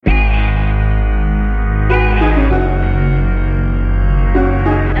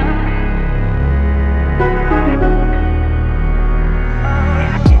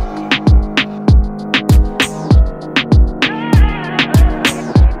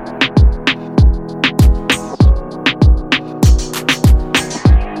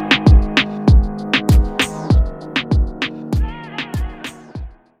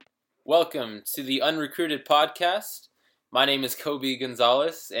welcome to the Unrecruited Podcast. My name is Kobe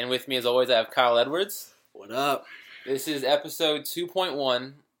Gonzalez, and with me as always I have Kyle Edwards. What up? This is episode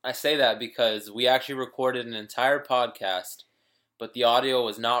 2.1. I say that because we actually recorded an entire podcast, but the audio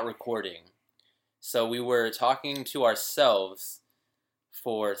was not recording. So we were talking to ourselves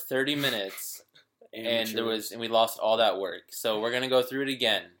for 30 minutes, and we lost all that work. So we're going to go through it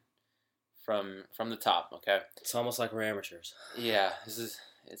again from the top, okay? It's almost like we're amateurs. Yeah,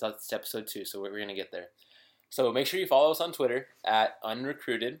 it's episode 2, so we're going to get there. So make sure you follow us on Twitter at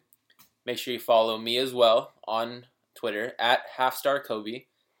Unrecruited. Make sure you follow me as well on Twitter at HalfStarKobe.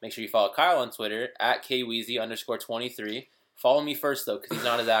 Make sure you follow Kyle on Twitter at KWeezy_23. Follow me first, though, because he's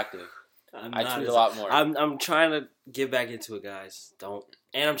not as active. I tweet a lot more. I'm trying to get back into it, guys.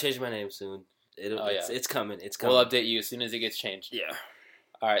 And I'm changing my name soon. It's coming. It's coming. We'll update you as soon as it gets changed. Yeah.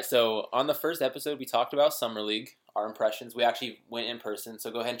 All right, so on the first episode, we talked about Summer League, our impressions. We actually went in person, so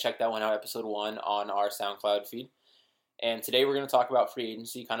go ahead and check that one out, episode 1, on our SoundCloud feed. And today we're going to talk about free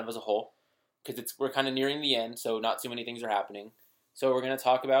agency kind of as a whole, because we're kind of nearing the end, so not too many things are happening. So we're going to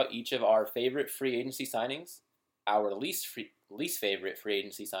talk about each of our favorite free agency signings, our least favorite free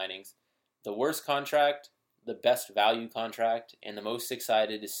agency signings, the worst contract, the best value contract, and the most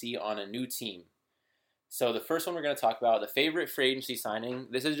excited to see on a new team. So the first one we're going to talk about, the favorite free agency signing.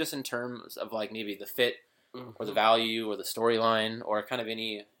 This is just in terms of like maybe the fit or the value or the storyline or kind of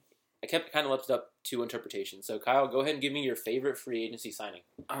any. I kept kind of left it up to interpretation. So Kyle, go ahead and give me your favorite free agency signing.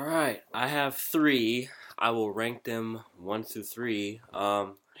 All right, I have 3. I will rank them 1 through 3.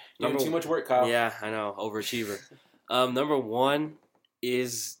 Doing too much work, Kyle. Yeah, I know, overachiever. Number 1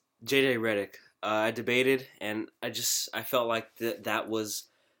 is JJ Redick. I debated, and I felt like that was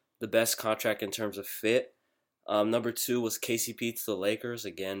the best contract in terms of fit. Number 2 was KCP to the Lakers,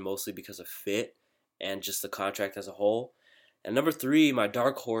 again, mostly because of fit and just the contract as a whole. And number 3, my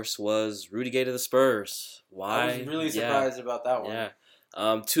dark horse was Rudy Gay to the Spurs. Why? I was really surprised about that one. Yeah.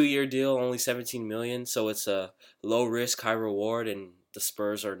 2-year deal, only $17 million, so it's a low risk, high reward, and the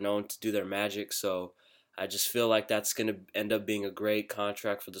Spurs are known to do their magic, so I just feel like that's going to end up being a great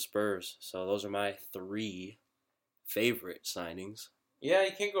contract for the Spurs. So those are my 3 favorite signings. Yeah,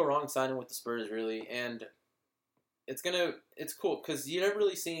 you can't go wrong signing with the Spurs, really, and it's cool because you never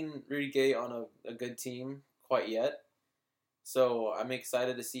really seen Rudy Gay on a good team quite yet. So I'm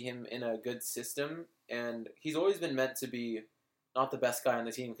excited to see him in a good system, and he's always been meant to be not the best guy on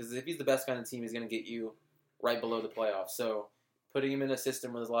the team, because if he's the best guy on the team, he's going to get you right below the playoffs. So putting him in a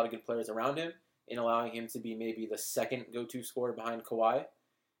system where there's a lot of good players around him and allowing him to be maybe the second go-to scorer behind Kawhi,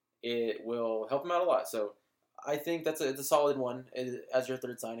 it will help him out a lot. So I think it's a solid one as your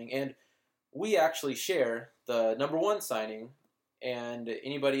third signing. And we actually share the number 1 signing, and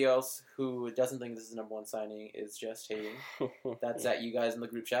anybody else who doesn't think this is the number 1 signing is just hating. That's at you guys in the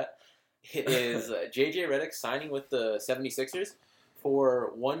group chat. It is JJ Redick signing with the 76ers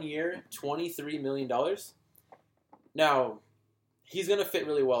for 1 year, $23 million. Now, he's going to fit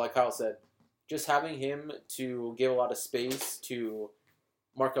really well, like Kyle said. Just having him to give a lot of space to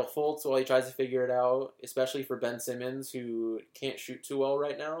Markelle Fultz while he tries to figure it out, especially for Ben Simmons, who can't shoot too well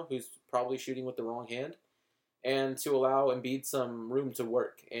right now, who's probably shooting with the wrong hand, and to allow Embiid some room to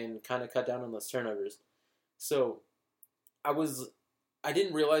work and kind of cut down on those turnovers. So I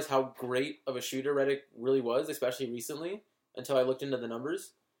didn't realize how great of a shooter Redick really was, especially recently, until I looked into the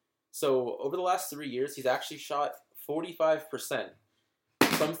numbers. So over the last 3 years, he's actually shot 45%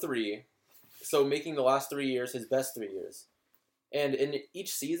 from 3, so making the last 3 years his best 3 years. And in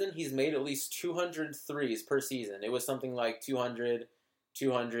each season, he's made at least 200 threes per season. It was something like 200,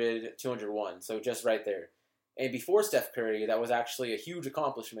 200, 201, so just right there. And before Steph Curry, that was actually a huge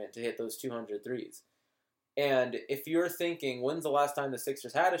accomplishment to hit those 200 threes. And if you're thinking, when's the last time the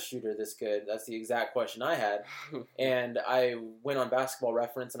Sixers had a shooter this good? That's the exact question I had. And I went on Basketball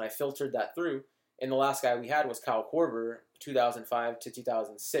Reference and I filtered that through. And the last guy we had was Kyle Korver, 2005 to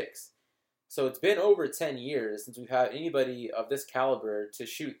 2006. So it's been over 10 years since we've had anybody of this caliber to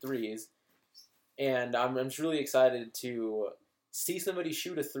shoot threes. And I'm just really excited to see somebody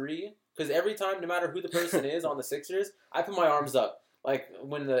shoot a 3. Because every time, no matter who the person is on the Sixers, I put my arms up. Like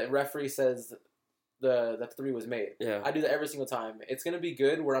when the referee says the 3 was made. Yeah. I do that every single time. It's going to be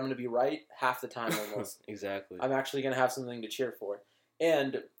good where I'm going to be right half the time almost. Exactly. I'm actually going to have something to cheer for.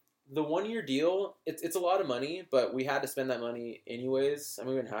 And the 1 year deal, it's a lot of money, but we had to spend that money anyways. I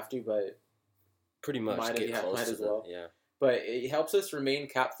mean, we didn't have to, but pretty much might as well. Yeah. But it helps us remain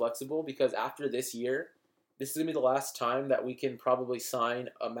cap flexible because after this year, this is going to be the last time that we can probably sign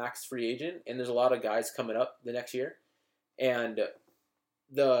a max free agent, and there's a lot of guys coming up the next year. And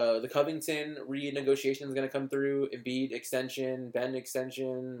the Covington renegotiation is going to come through. Embiid extension, Ben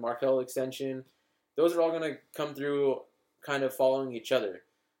extension, Markel extension. Those are all going to come through kind of following each other.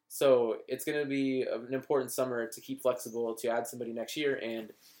 So it's going to be an important summer to keep flexible to add somebody next year.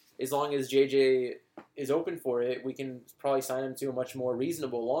 And as long as JJ is open for it, we can probably sign him to a much more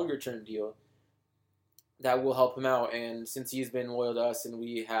reasonable, longer-term deal that will help him out. And since he's been loyal to us and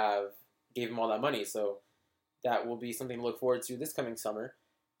we gave him all that money, so that will be something to look forward to this coming summer.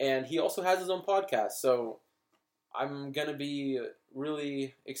 And he also has his own podcast, so I'm going to be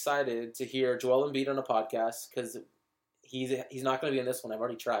really excited to hear Joel Embiid on a podcast because he's not going to be in this one. I've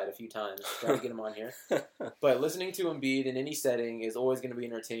already tried a few times trying to get him on here. But listening to Embiid in any setting is always going to be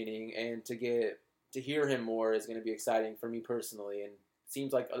entertaining, and to hear him more is going to be exciting for me personally, and it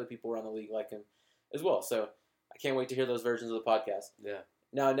seems like other people around the league like him as well. So I can't wait to hear those versions of the podcast. Yeah.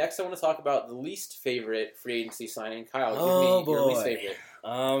 Now, next I want to talk about the least favorite free agency signing. Kyle, give me your least favorite.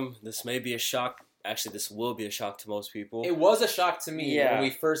 This may be a shock. Actually, this will be a shock to most people. It was a shock to me when we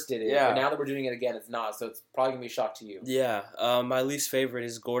first did it, Yeah. but now that we're doing it again, it's not, so it's probably going to be a shock to you. Yeah, my least favorite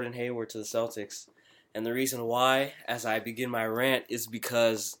is Gordon Hayward to the Celtics. And the reason why, as I begin my rant, is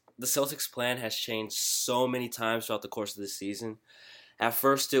because the Celtics' plan has changed so many times throughout the course of this season. At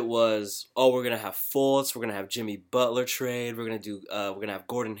first, it was, we're gonna have Fultz, we're gonna have Jimmy Butler trade, we're gonna have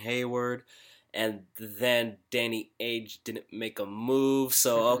Gordon Hayward, and then Danny Ainge didn't make a move,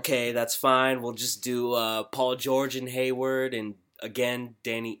 so okay, that's fine. We'll just do Paul George and Hayward, and again,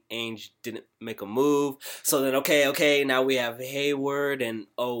 Danny Ainge didn't make a move. So then, okay, now we have Hayward, and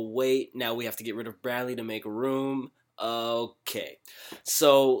oh wait, now we have to get rid of Bradley to make room. Okay,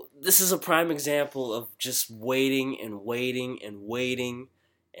 so this is a prime example of just waiting and waiting and waiting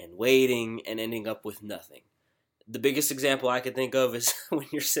and waiting and ending up with nothing. The biggest example I could think of is when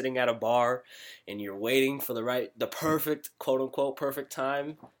you're sitting at a bar and you're waiting for the perfect, quote-unquote, perfect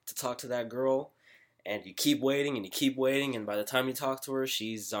time to talk to that girl, and you keep waiting and you keep waiting, and by the time you talk to her,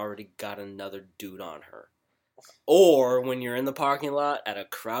 she's already got another dude on her. Or when you're in the parking lot at a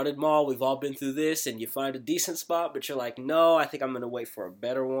crowded mall, we've all been through this, and you find a decent spot, but you're like, no, I think I'm going to wait for a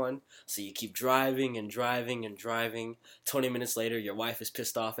better one. So you keep driving and driving and driving. 20 minutes later, your wife is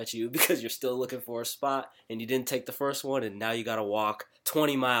pissed off at you because you're still looking for a spot, and you didn't take the first one, and now you got to walk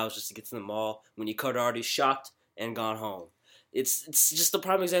 20 miles just to get to the mall when you could have already shopped and gone home. It's just a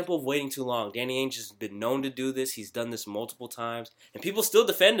prime example of waiting too long. Danny Ainge has been known to do this. He's done this multiple times, and people still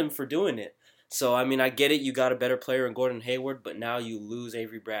defend him for doing it. So, I mean, I get it. You got a better player in Gordon Hayward, but now you lose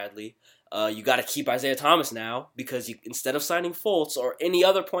Avery Bradley. You got to keep Isaiah Thomas now because instead of signing Fultz or any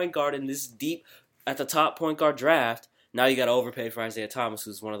other point guard in this deep at the top point guard draft, now you got to overpay for Isaiah Thomas,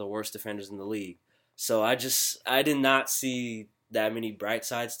 who's one of the worst defenders in the league. So I did not see that many bright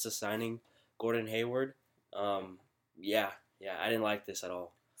sides to signing Gordon Hayward. Yeah, I didn't like this at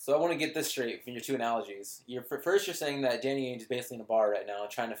all. So I want to get this straight from your two analogies. First, you're saying that Danny Ainge is basically in a bar right now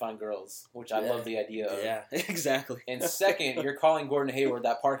trying to find girls, which I love the idea of. Yeah, exactly. And second, you're calling Gordon Hayward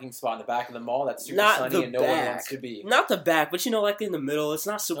that parking spot in the back of the mall that's super sunny and no one wants to be. Not the back, but like in the middle. It's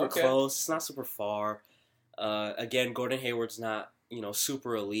not super close. It's not super far. Again, Gordon Hayward's not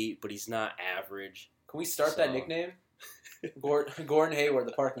super elite, but he's not average. Can we start that nickname? Gordon Hayward,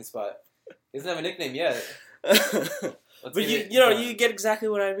 the parking spot. He doesn't have a nickname yet. But you get exactly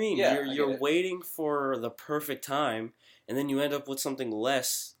what I mean. Yeah, you're waiting for the perfect time, and then you end up with something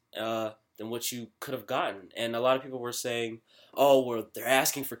less than what you could have gotten. And a lot of people were saying, they're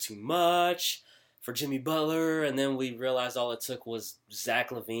asking for too much for Jimmy Butler, and then we realized all it took was Zach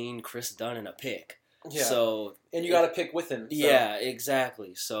LaVine, Chris Dunn, and a pick. Yeah. So and you got to pick with him. So. Yeah,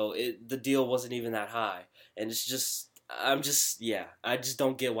 exactly. So the deal wasn't even that high, and it's just I just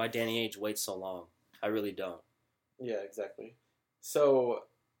don't get why Danny Ainge waits so long. I really don't. Yeah, exactly. So,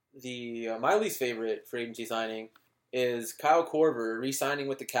 my least favorite free agency signing is Kyle Korver re-signing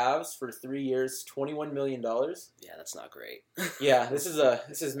with the Cavs for 3 years, $21 million. Yeah, that's not great. Yeah, this is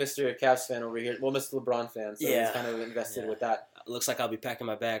Mr. Cavs fan over here. Well, Mr. LeBron fan, so he's kind of invested with that. Looks like I'll be packing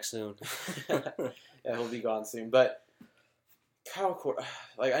my bag soon. Yeah, he'll be gone soon. But Kyle Korver,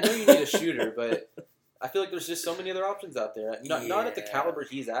 I know you need a shooter, but I feel like there's just so many other options out there. Not at the caliber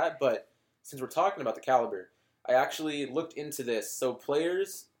he's at, but since we're talking about the caliber, I actually looked into this. So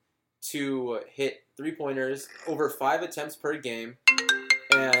players to hit three-pointers over 5 attempts per game,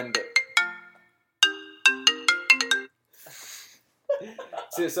 and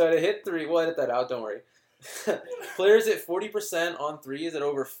so to hit three, we'll edit that out, don't worry. Players hit 40% on threes at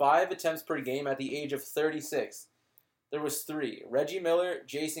over 5 attempts per game at the age of 36. There was 3: Reggie Miller,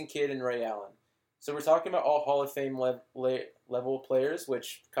 Jason Kidd, and Ray Allen. So we're talking about all Hall of Fame level players,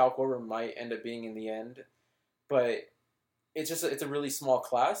 which Kyle Korver might end up being in the end. But it's a really small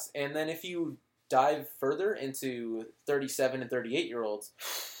class. And then if you dive further into 37 and 38-year-olds,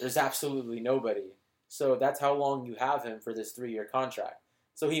 there's absolutely nobody. So that's how long you have him for this 3-year contract.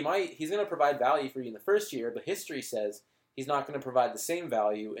 So he's going to provide value for you in the first year, but history says he's not going to provide the same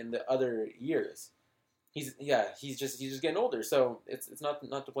value in the other years. He's just getting older. So it's not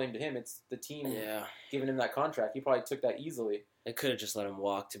to blame to him. It's the team giving him that contract. He probably took that easily. They could have just let him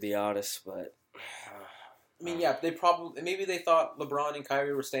walk, to be honest, but I mean, yeah, maybe they thought LeBron and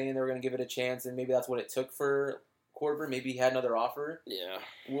Kyrie were staying, they were going to give it a chance, and maybe that's what it took for Korver. Maybe he had another offer. Yeah.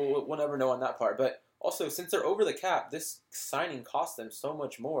 We'll never know on that part. But also, since they're over the cap, this signing cost them so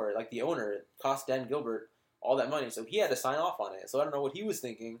much more. Like the owner, it cost Dan Gilbert all that money, so he had to sign off on it. So I don't know what he was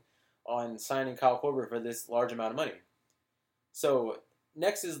thinking on signing Kyle Korver for this large amount of money. So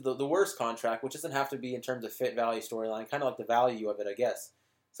next is the worst contract, which doesn't have to be in terms of fit value storyline, kind of like the value of it, I guess.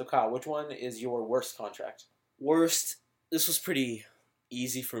 So Kyle, which one is your worst contract? Worst, this was pretty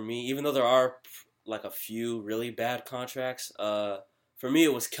easy for me, even though there are like a few really bad contracts. For me,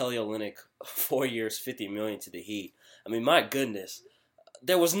 it was Kelly Olynyk, 4 years, $50 million to the Heat. I mean, my goodness,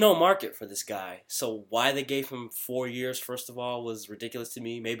 there was no market for this guy. So why they gave him 4 years, first of all, was ridiculous to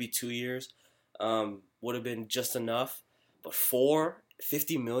me. Maybe 2 years would have been just enough, but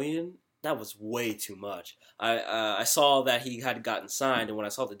 $50 million, that was way too much. I saw that he had gotten signed, and when I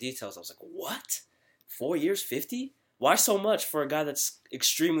saw the details, I was like, what? 4 years, 50? Why so much for a guy that's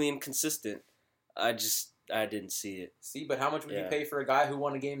extremely inconsistent? I didn't see it. See, but how much would you pay for a guy who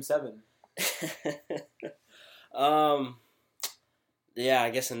won a Game 7? Yeah, I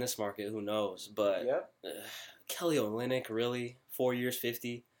guess in this market, who knows? But yep. Kelly Olynyk, really? 4 years,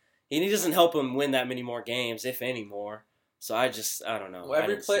 50? And he doesn't help him win that many more games, if any more. So I don't know.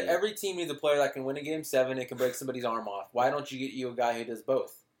 Well, every team needs a player that can win a Game 7 and can break somebody's arm off. Why don't you get a guy who does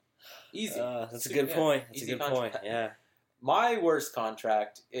both? Easy. That's a good point. That's a good point. Yeah. My worst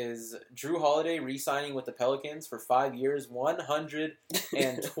contract is Drew Holiday re-signing with the Pelicans for 5 years,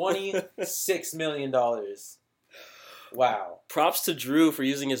 $126 million. Wow. Props to Drew for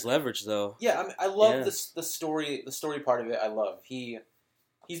using his leverage, though. Yeah, I mean, I love the story part of it. I love he's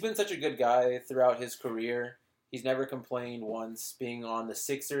been such a good guy throughout his career. He's never complained once being on the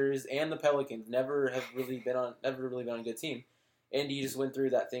Sixers and the Pelicans. Never really been on a good team. And he just went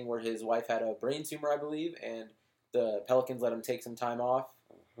through that thing where his wife had a brain tumor, I believe, and the Pelicans let him take some time off.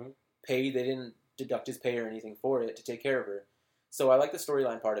 Mm-hmm. Paid. They didn't deduct his pay or anything for it to take care of her. So I like the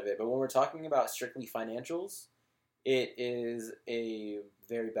storyline part of it. But when we're talking about strictly financials, it is a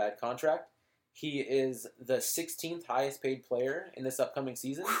very bad contract. He is the 16th highest paid player in this upcoming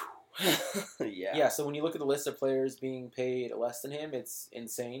season. Yeah. Yeah, so when you look at the list of players being paid less than him, it's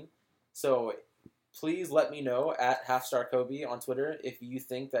insane. So please let me know at HalfStarKobe on Twitter if you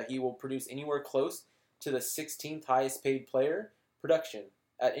think that he will produce anywhere close to the 16th highest paid player production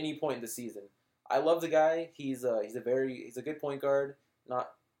at any point in the season. I love the guy. He's a good point guard.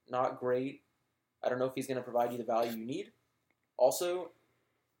 Not great. I don't know if he's going to provide you the value you need. Also,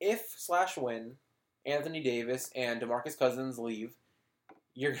 if/when Anthony Davis and DeMarcus Cousins leave,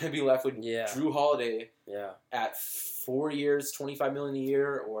 you're going to be left with Drew Holiday at 4 years, $25 million a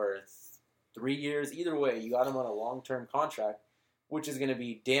year, or 3 years. Either way, you got him on a long-term contract, which is going to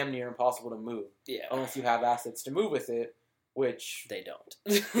be damn near impossible to move. Yeah. Unless you have assets to move with it, which they don't.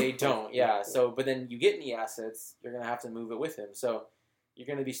 They don't, yeah. So, but then you get any assets, you're going to have to move it with him. So you're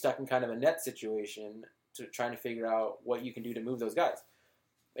going to be stuck in kind of a net situation to trying to figure out what you can do to move those guys.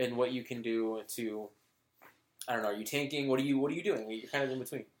 And what you can do to, I don't know, are you tanking? What are you doing? You're kind of in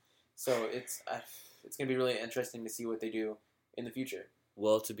between. So it's going to be really interesting to see what they do in the future.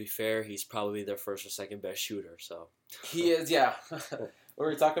 Well, to be fair, he's probably their first or second best shooter. So he is, yeah. We're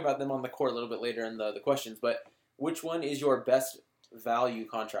going to talk about them on the court a little bit later in the questions. But which one is your best value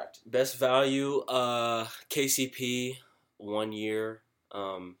contract? Best value, KCP, 1 year,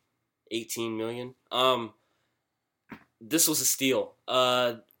 $18 million. This was a steal.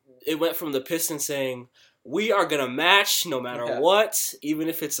 It went from the Pistons saying, we are going to match no matter what, even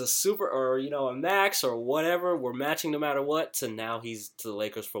if it's a super or, a max or whatever, we're matching no matter what, to now he's to the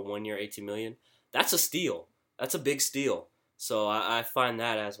Lakers for 1 year, $18 million. That's a steal. That's a big steal. So I find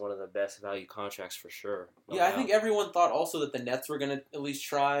that as one of the best value contracts for sure. No doubt. I think everyone thought also that the Nets were going to at least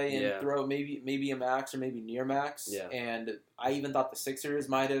try and throw maybe a max or maybe near max. Yeah. And I even thought the Sixers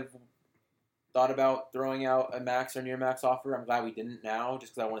might have thought about throwing out a max or near max offer. I'm glad we didn't now,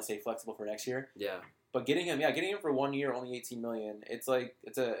 just because I want to stay flexible for next year. Yeah. But getting him for 1 year, only $18 million. It's like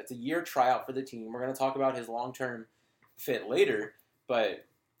it's a year tryout for the team. We're going to talk about his long-term fit later, but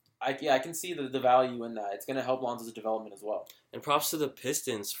I can see the value in that. It's going to help Lonzo's development as well. And props to the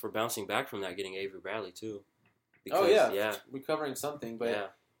Pistons for bouncing back from that, getting Avery Bradley too. Oh yeah, recovering something, but yeah.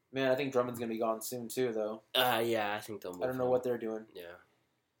 man, I think Drummond's gonna be gone soon too, though. Yeah, I think they'll move I don't know him. what they're doing. Yeah.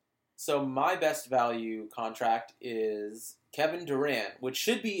 So my best value contract is Kevin Durant, which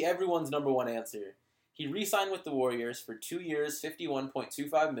should be everyone's number one answer. He re-signed with the Warriors for 2 years,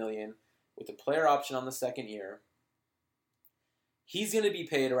 $51.25 million, with a player option on the second year. He's going to be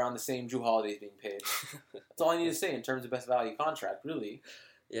paid around the same Jrue Holiday's being paid. That's all I need to say in terms of best value contract, really.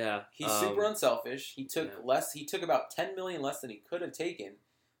 Yeah. He's super unselfish. He took He took about $10 million less than he could have taken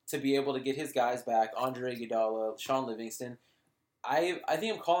to be able to get his guys back. Andre Iguodala, Sean Livingston. I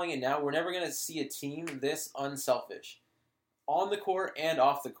think I'm calling it now. We're never going to see a team this unselfish on the court and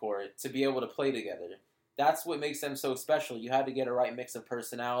off the court to be able to play together. That's what makes them so special. You had to get a right mix of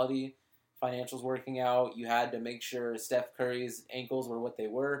personality, financials working out. You had to make sure Steph Curry's ankles were what they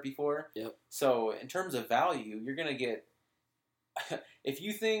were before. Yep. So in terms of value, you're going to get... If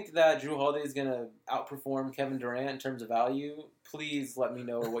you think that Jrue Holiday is going to outperform Kevin Durant in terms of value, please let me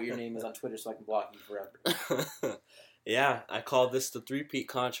know what your name is on Twitter so I can block you forever. Yeah, I call this the three-peat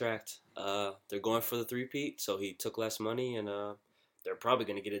contract. They're going for the three-peat, so he took less money, and they're probably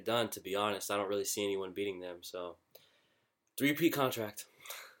going to get it done, to be honest. I don't really see anyone beating them, so three-peat contract.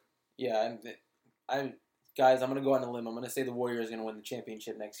 Yeah, guys, I'm going to go on a limb. I'm going to say the Warriors are going to win the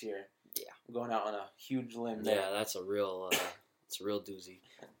championship next year. Yeah. I'm going out on a huge limb there. Yeah, that's a real doozy.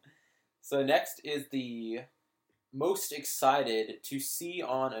 So next is the most excited to see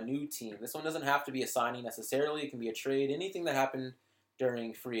on a new team. This one doesn't have to be a signing necessarily. It can be a trade. Anything that happened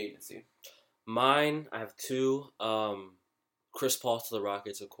during free agency. Mine, I have two. Chris Paul to the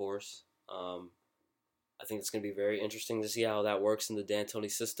Rockets, of course. I think it's going to be very interesting to see how that works in the D'Antoni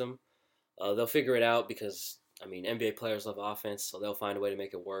system. They'll figure it out because, NBA players love offense, so they'll find a way to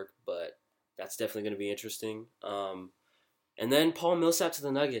make it work, but that's definitely going to be interesting. And then Paul Millsap to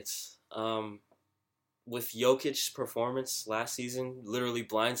the Nuggets. With Jokic's performance last season, literally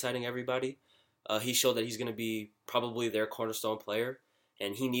blindsiding everybody, he showed that he's going to be probably their cornerstone player,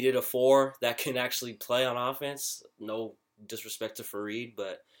 and he needed a 4 that can actually play on offense. No disrespect to Fareed,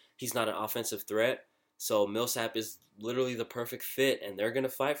 but he's not an offensive threat. So Millsap is literally the perfect fit, and they're going to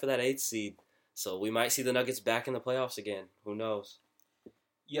fight for that 8th seed. So we might see the Nuggets back in the playoffs again. Who knows?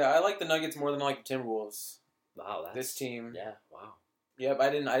 Yeah, I like the Nuggets more than I like the Timberwolves. Wow, this team. Yeah, wow. Yep, I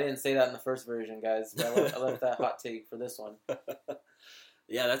didn't say that in the first version, guys. But I left that hot take for this one.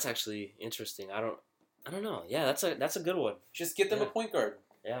 Yeah, that's actually interesting. I don't know. Yeah, that's a good one. Just get them a point guard.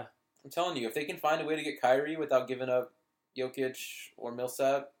 Yeah. I'm telling you, if they can find a way to get Kyrie without giving up Jokic or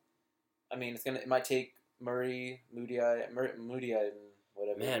Millsap, it might take Moody, and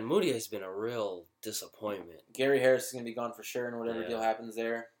whatever. Man, Moody has been a real disappointment. Gary Harris is going to be gone for sure, and whatever deal happens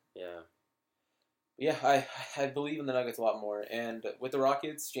there. Yeah. Yeah, I believe in the Nuggets a lot more. And with the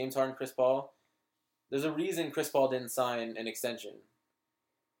Rockets, James Harden, Chris Paul, there's a reason Chris Paul didn't sign an extension.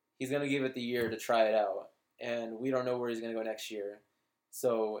 He's going to give it the year to try it out. And we don't know where he's going to go next year.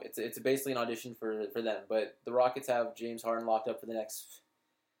 So it's basically an audition for them. But the Rockets have James Harden locked up for the next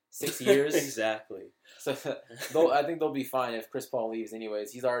 6 years. Exactly. So I think they'll be fine if Chris Paul leaves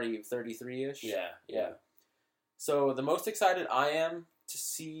anyways. He's already 33-ish. Yeah. So the most excited I am to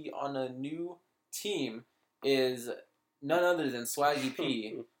see on a new team is none other than Swaggy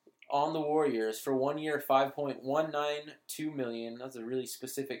P on the Warriors for 1 year, $5.192 million. That's a really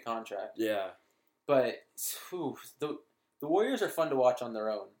specific contract. Yeah. But the Warriors are fun to watch on their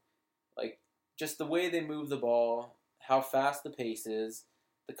own. Like, just the way they move the ball, how fast the pace is,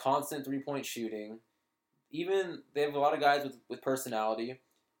 the constant three-point shooting. Even, they have a lot of guys with personality.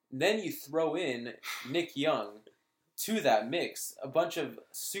 And then you throw in Nick Young to that mix. A bunch of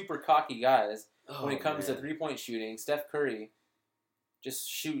super cocky guys when it comes to three-point shooting. Steph Curry just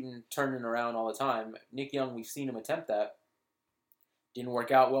shooting, turning around all the time. Nick Young, we've seen him attempt that. Didn't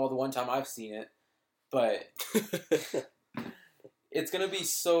work out well the one time I've seen it. But it's going to be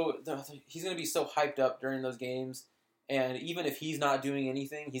he's going to be so hyped up during those games. And even if he's not doing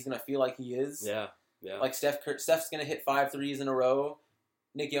anything, he's going to feel like he is. Yeah. Like Steph's going to hit 5 threes in a row.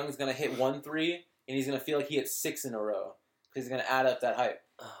 Nick Young's going to hit 1 3, and he's going to feel like he hit 6 in a row. Because he's going to add up that hype.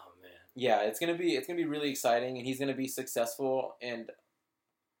 Oh, man. Yeah, it's going to be really exciting, and he's going to be successful. And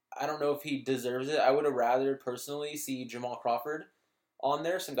I don't know if he deserves it. I would have rather personally see Jamal Crawford on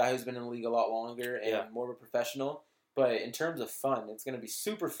there, some guy who's been in the league a lot longer and more of a professional. But in terms of fun, it's going to be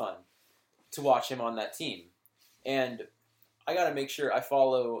super fun to watch him on that team. And I got to make sure I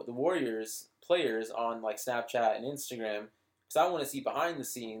follow the Warriors players on like Snapchat and Instagram because I want to see behind the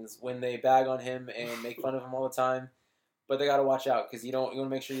scenes when they bag on him and make fun of him all the time. But they got to watch out because you want to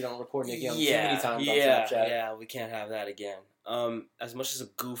make sure you don't record Nick Young too many times on Snapchat. Yeah, we can't have that again. As much as a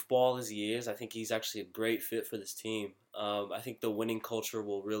goofball as he is, I think he's actually a great fit for this team. I think the winning culture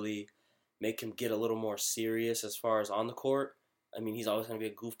will really make him get a little more serious as far as on the court. I mean, he's always going to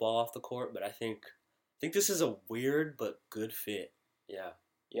be a goofball off the court, but I think this is a weird but good fit. Yeah.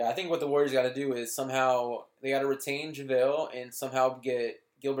 Yeah, I think what the Warriors got to do is somehow they got to retain JaVale and somehow get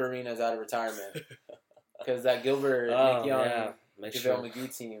Gilbert Arenas out of retirement. Because that Gilbert, Nick Young, JaVale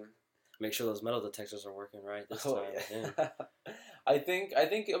McGee team. Make sure those metal detectors are working right this time. Yeah. I think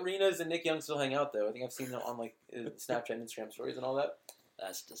Arenas and Nick Young still hang out though. I think I've seen them on like Snapchat and Instagram stories and all that.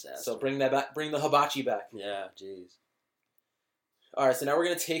 That's a disaster. So bring that back. Bring the hibachi back. Yeah, jeez. All right, so now we're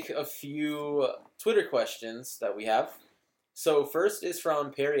gonna take a few Twitter questions that we have. So first is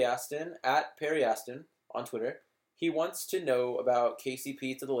from Perry Aston at Perry Aston on Twitter. He wants to know about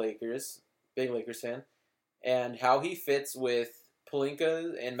KCP to the Lakers, big Lakers fan, and how he fits with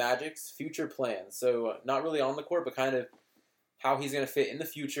Pelinka and Magic's future plans. So not really on the court, but kind of how he's going to fit in the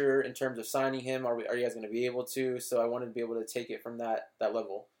future in terms of signing him. Are you guys going to be able to? So I wanted to be able to take it from that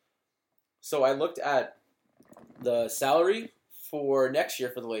level. So I looked at the salary for next year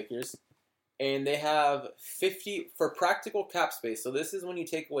for the Lakers, and they have 50 for practical cap space. So this is when you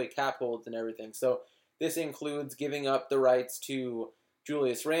take away cap holds and everything. So this includes giving up the rights to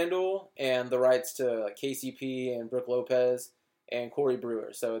Julius Randle and the rights to KCP and Brook Lopez and Corey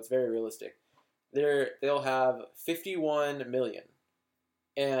Brewer. So it's very realistic. They'll have $51 million.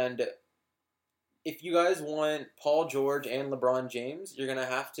 And if you guys want Paul George and LeBron James,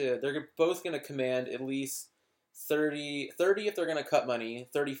 they're both going to command at least 30 if they're going to cut money,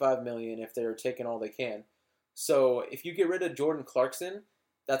 $35 million if they're taking all they can. So if you get rid of Jordan Clarkson,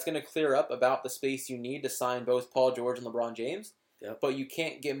 that's going to clear up about the space you need to sign both Paul George and LeBron James. Yep. But you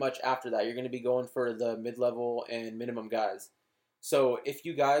can't get much after that. You're going to be going for the mid-level and minimum guys. So if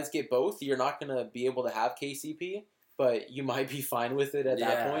you guys get both, you're not going to be able to have KCP, but you might be fine with it at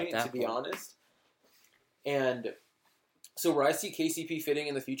that point, to be honest. And so where I see KCP fitting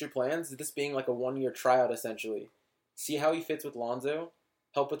in the future plans is this being like a one-year tryout, essentially. See how he fits with Lonzo,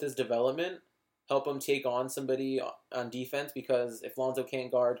 help with his development, help him take on somebody on defense, because if Lonzo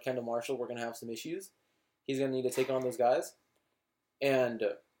can't guard Kendall Marshall, we're going to have some issues. He's going to need to take on those guys. And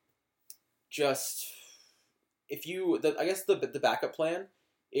just... I guess the backup plan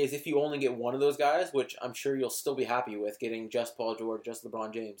is if you only get one of those guys, which I'm sure you'll still be happy with getting just Paul George, just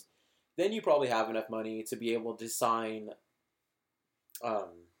LeBron James, then you probably have enough money to be able to sign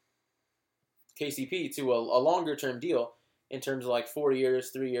KCP to a longer term deal in terms of like 4 years,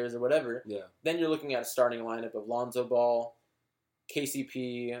 3 years, or whatever. Yeah. Then you're looking at a starting lineup of Lonzo Ball,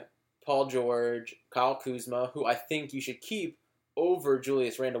 KCP, Paul George, Kyle Kuzma, who I think you should keep over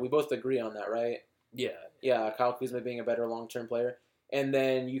Julius Randle. We both agree on that, right? Yeah. Yeah, Kyle Kuzma being a better long-term player. And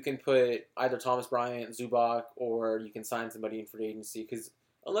then you can put either Thomas Bryant, Zubac, or you can sign somebody in free agency. Because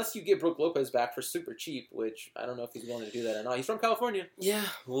unless you get Brook Lopez back for super cheap, which I don't know if he's willing to do that or not. He's from California. Yeah,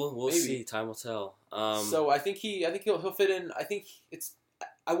 we'll see. Time will tell. So I think he'll fit in.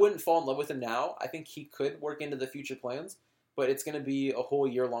 I wouldn't fall in love with him now. I think he could work into the future plans, but it's going to be a whole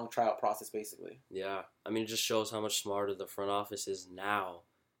year-long tryout process, basically. Yeah, I mean, it just shows how much smarter the front office is now,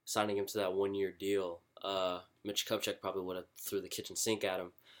 signing him to that 1-year deal. Mitch Kupchak probably would have threw the kitchen sink at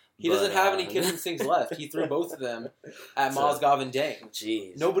him. He doesn't have any kitchen sinks left. He threw both of them at Mozgov and Deng.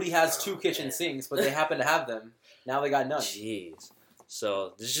 Jeez. Nobody has two kitchen sinks, but they happen to have them. Now they got none. Jeez.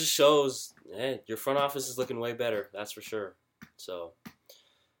 So this just shows, your front office is looking way better. That's for sure. So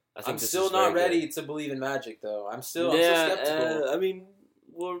I think I'm still not ready to believe in Magic, though. I'm still skeptical. I mean,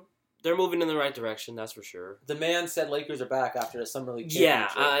 they're moving in the right direction. That's for sure. The man said Lakers are back after a summer league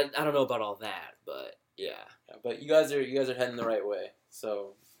championship. Yeah, I don't know about all that, but yeah. But you guys are heading the right way.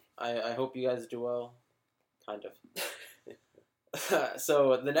 So I hope you guys do well. Kind of.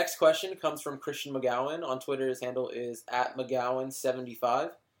 So the next question comes from Christian McGowan on Twitter. His handle is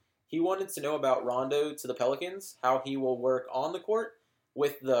 @McGowan75. He wanted to know about Rondo to the Pelicans, how he will work on the court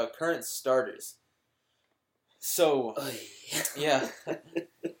with the current starters. So, yeah,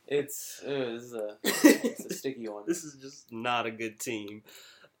 it's a sticky one. This is just not a good team.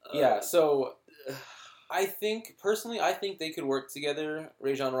 Yeah, so I think they could work together.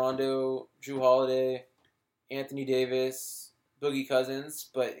 Rajon Rondo, Jrue Holiday, Anthony Davis, Boogie Cousins,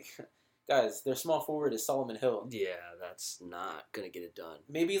 but guys, their small forward is Solomon Hill. Yeah, that's not gonna get it done.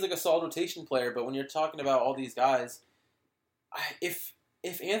 Maybe he's like a solid rotation player, but when you're talking about all these guys, if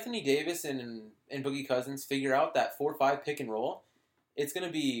Anthony Davis and Boogie Cousins figure out that 4-5 pick and roll, it's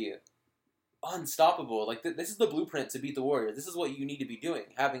gonna be unstoppable. Like this is the blueprint to beat the Warriors. This is what you need to be doing: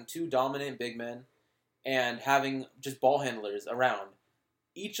 having two dominant big men and having just ball handlers around.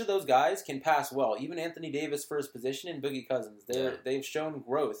 each of those guys can pass well. Even Anthony Davis for his position and Boogie Cousins, they've shown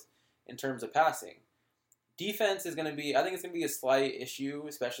growth in terms of passing. Defense is going to be, I think it's going to be a slight issue,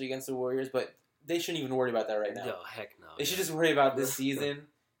 especially against the Warriors, but they shouldn't even worry about that right now. No, heck no. They should just worry about this season,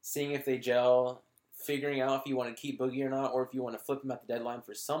 seeing if they gel, figuring out if you want to keep Boogie or not, or if you want to flip him at the deadline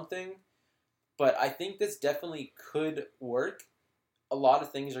for something. But I think this definitely could work. A lot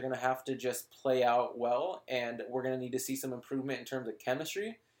of things are going to have to just play out well, and we're going to need to see some improvement in terms of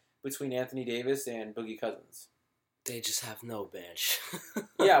chemistry between Anthony Davis and Boogie Cousins. They just have no bench.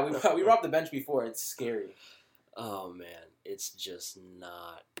 Yeah, we robbed the bench before. It's scary. Oh, man. It's just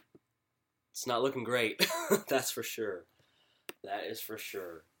not... It's not looking great. That's for sure. That is for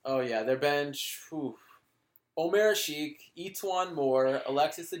sure. Oh, yeah. Their bench... Whew. Omer Asik, Etuan Moore,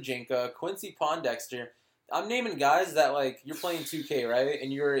 Alexis Ajinka, Quincy Pondexter. I'm naming guys that, like, you're playing 2K, right?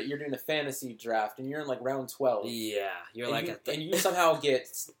 And you're doing a fantasy draft, and you're in, like, round 12. Yeah. And you somehow get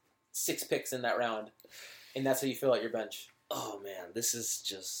 6 picks in that round. And that's how you fill out your bench. Oh, man. This is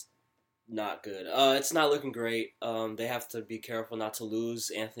just not good. It's not looking great. They have to be careful not to lose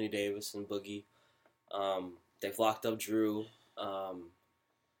Anthony Davis and Boogie. They've locked up Drew.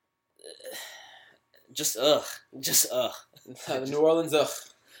 Just ugh. The New Orleans, ugh.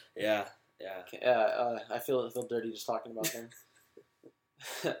 Yeah. I feel dirty just talking about them.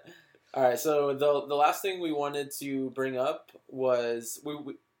 All right, so the last thing we wanted to bring up was we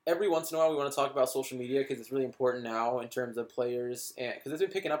every once in a while we want to talk about social media because it's really important now in terms of players, and because it's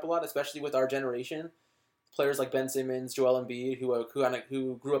been picking up a lot, especially with our generation. Players like Ben Simmons, Joel Embiid, who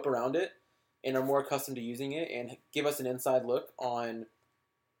grew up around it and are more accustomed to using it, and give us an inside look on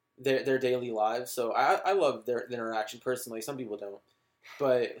their daily lives. So I love their interaction personally. Some people don't,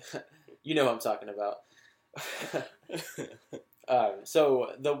 but you know what I'm talking about.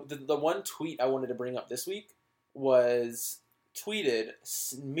 So the one tweet I wanted to bring up this week was tweeted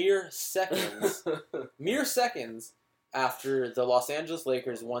mere seconds after the Los Angeles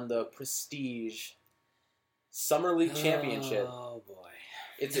Lakers won the prestige Summer League championship. Oh boy.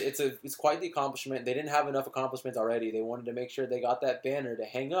 It's quite the accomplishment. They didn't have enough accomplishments already. They wanted to make sure they got that banner to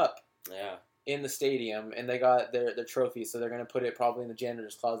hang up in the stadium, and they got their trophy, so they're going to put it probably in the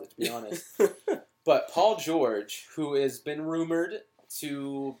janitor's closet, to be honest. But Paul George, who has been rumored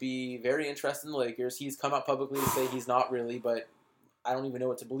to be very interested in the Lakers, he's come out publicly to say he's not really, but I don't even know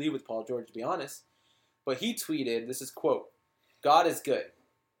what to believe with Paul George, to be honest. But he tweeted, this is quote, "God is good."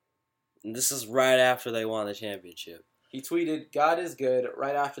 And this is right after they won the championship. He tweeted, "God is good,"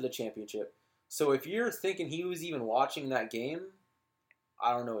 right after the championship. So if you're thinking he was even watching that game,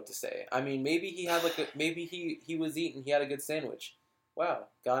 I don't know what to say. I mean, maybe he had maybe he was eating, he had a good sandwich. Wow,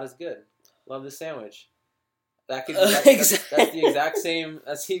 God is good. Love the sandwich. That's the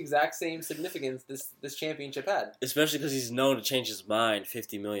exact same significance this championship had. Especially because he's known to change his mind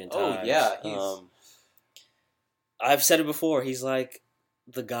 50 million times. Oh yeah, I've said it before. He's like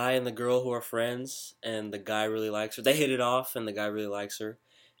the guy and the girl who are friends, and the guy really likes her. They hit it off, and the guy really likes her,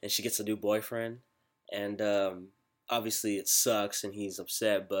 and she gets a new boyfriend, and obviously it sucks, and he's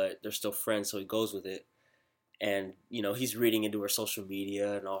upset, but they're still friends, so he goes with it. And, you know, he's reading into her social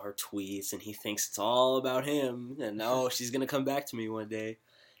media and all her tweets, and he thinks it's all about him, and she's going to come back to me one day.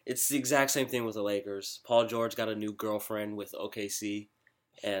 It's the exact same thing with the Lakers. Paul George got a new girlfriend with OKC,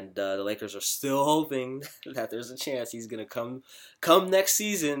 and the Lakers are still hoping that there's a chance he's going to come next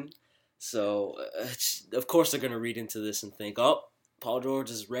season. So, of course they're going to read into this and think, oh, Paul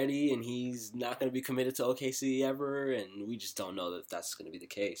George is ready, and he's not going to be committed to OKC ever, and we just don't know that that's going to be the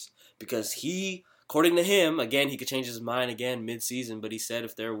case. Because according to him, again, he could change his mind again mid-season, but he said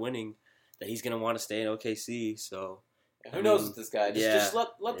if they're winning, that he's going to want to stay in OKC. So who knows with this guy? Just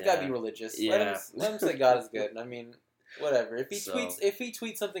let the guy be religious. Yeah. Let him say God is good. I mean, whatever. If he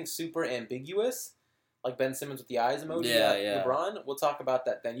tweets something super ambiguous, like Ben Simmons with the eyes emoji at LeBron, we'll talk about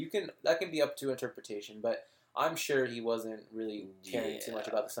that then. That can be up to interpretation, but I'm sure he wasn't really caring too much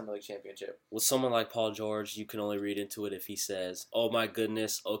about the Summer League championship. With someone like Paul George, you can only read into it if he says, "Oh my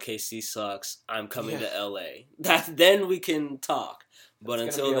goodness, OKC sucks. I'm coming to LA." Then we can talk. But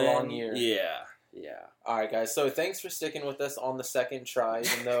it's until gonna be then, a long year. Yeah. All right, guys. So thanks for sticking with us on the second try,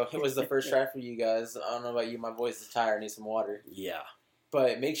 even though it was the first try for you guys. I don't know about you. My voice is tired. I need some water. Yeah.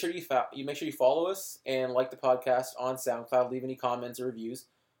 But make sure you follow us and like the podcast on SoundCloud. Leave any comments or reviews.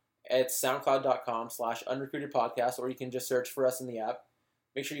 It's soundcloud.com/unrecruitedpodcast, or you can just search for us in the app.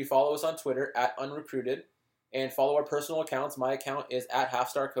 Make sure you follow us on Twitter @unrecruited, and follow our personal accounts. My account is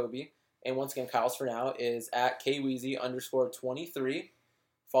 @halfstarkobe, and once again, Kyle's for now is @kweezy_23.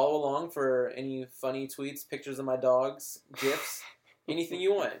 Follow along for any funny tweets, pictures of my dogs, GIFs, anything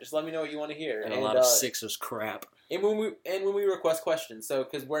you want. Just let me know what you want to hear. And a lot of Sixers crap. And when we request questions, so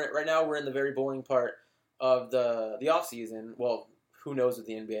because right now we're in the very boring part of the off season. Well, who knows with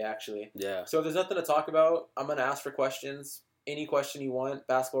the NBA actually? Yeah. So if there's nothing to talk about, I'm gonna ask for questions. Any question you want,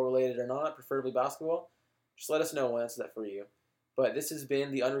 basketball related or not, preferably basketball. Just let us know. We'll answer that for you. But this has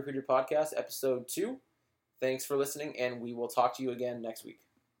been the Unrecruited Podcast, episode 2. Thanks for listening, and we will talk to you again next week.